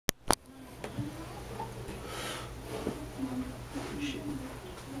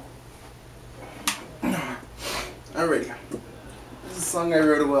Alrighty. This is a song I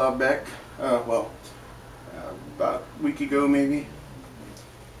wrote a while back. About a week ago maybe.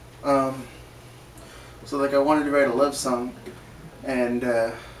 So like I wanted to write a love song, and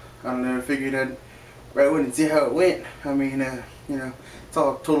I don't know, I figured I'd write one and see how it went. I mean, you know, it's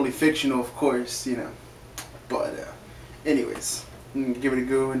all totally fictional, of course, you know. But anyways, I'm gonna give it a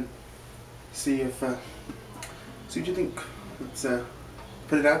go and see what you think. Let's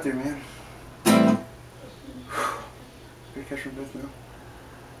put it out there, man. Gotta catch my breath now.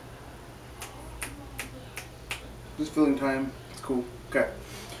 Just filling time. It's cool. Okay.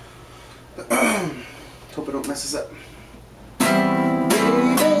 Hope I don't mess this up.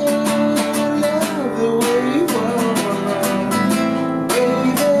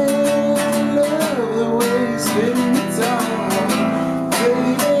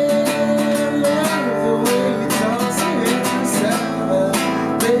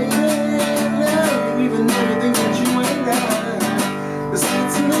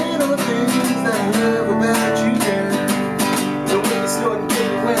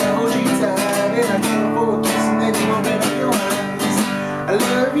 I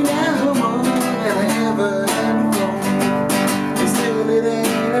love you now more than I ever had before, and still it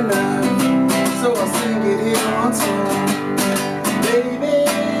ain't enough, so I'll sing it here once more. Baby,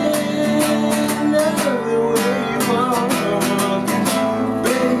 I love the way you walk.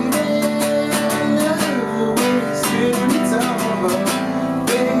 Baby, I love the way you spin and talk.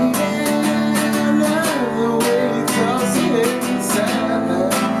 Baby, I love the way you toss it inside.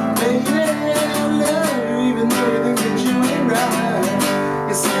 Baby, I love you even though you think that you ain't right.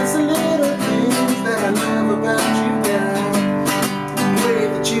 It's the little things that I love about you, girl. The way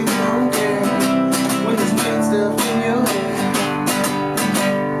that you don't care when there's big stuff in your hair.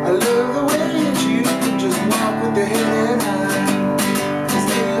 I love the way that you can just walk with your head high and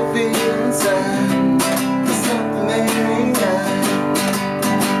still feel inside there's something that ain't right.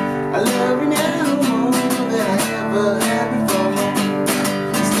 I love you now more than I ever had before,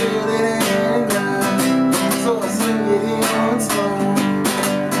 and still it ain't right, so I sing it here once more.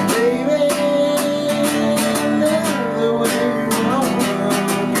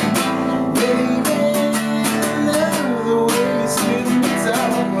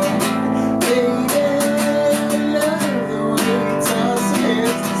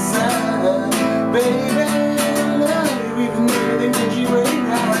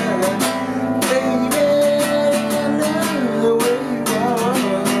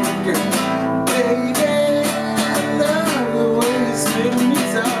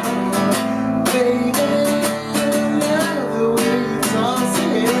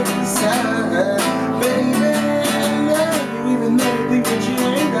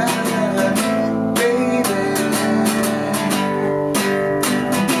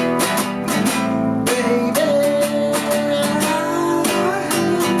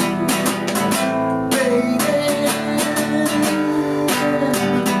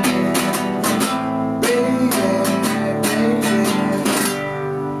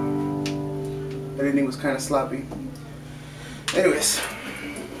 Editing was kind of sloppy. Anyways,